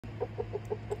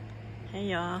Hey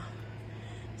y'all.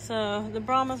 So the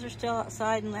Brahmas are still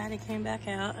outside and Laddie came back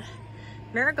out.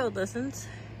 Marigold listens.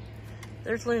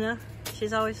 There's Luna.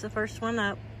 She's always the first one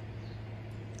up.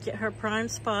 Get her prime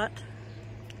spot.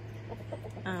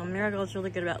 Marigold's really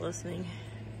good about listening.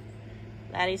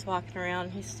 Laddie's walking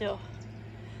around. He's still,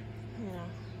 you know,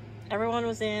 everyone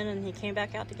was in and he came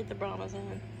back out to get the Brahmas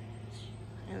in.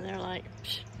 And they're like,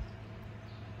 psh,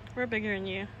 we're bigger than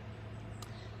you.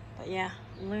 But yeah,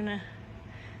 Luna,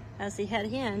 as he head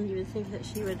in, you would think that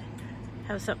she would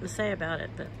have something to say about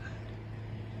it, but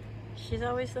she's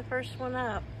always the first one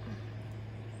up.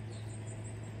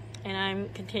 And I'm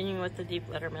continuing with the deep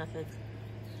litter method.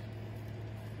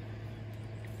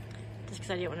 Just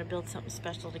because I didn't want to build something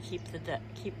special to keep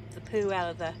the poo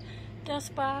out of the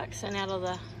dust box and out of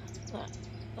the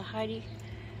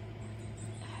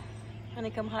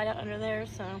honeycomb hideout under there.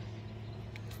 So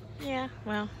yeah,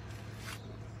 well,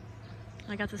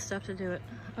 I got the stuff to do it.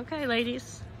 Okay,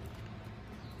 ladies.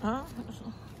 Oh,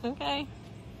 okay.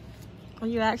 Are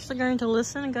you actually going to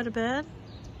listen and go to bed?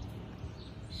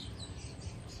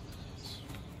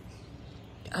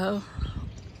 Oh,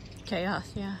 chaos,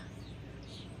 yeah.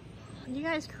 You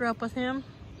guys grew up with him.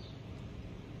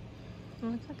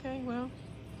 Oh, it's okay, well,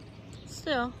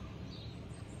 still.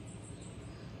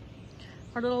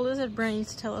 Our little lizard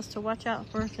brains tell us to watch out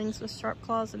for things with sharp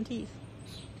claws and teeth.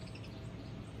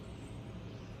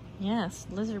 Yes,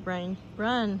 lizard brain.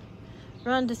 Run.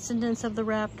 Run, descendants of the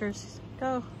raptors.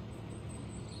 Go.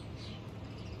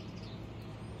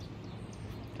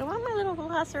 Come on, my little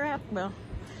velociraptor. Well,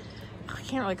 I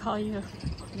can't really call you.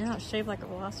 You're not shaped like a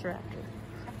velociraptor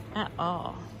at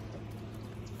all.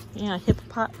 Yeah,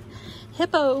 hippo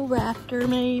raptor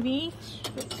maybe.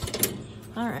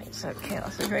 All right, so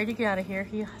Chaos is ready to get out of here.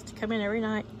 He has to come in every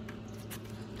night.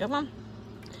 Come on.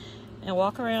 And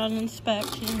walk around and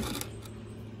inspect.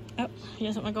 Oh, he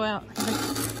doesn't want to go out. He's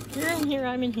like, you're in here,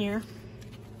 I'm in here.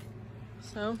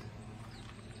 So,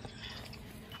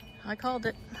 I called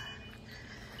it.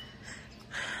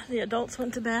 The adults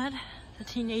went to bed. The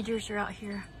teenagers are out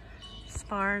here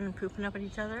sparring and pooping up at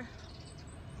each other.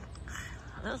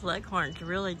 Those leghorns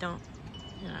really don't,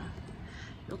 you know,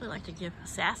 really like to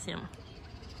sass him.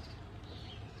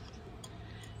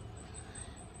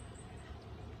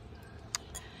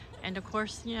 And of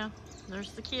course, you know,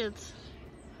 there's the kids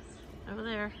over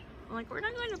there. I'm like, we're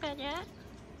not going to bed yet.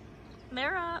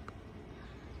 They're up.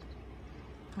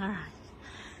 All right.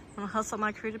 I'm gonna hustle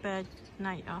my crew to bed.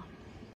 Night, y'all.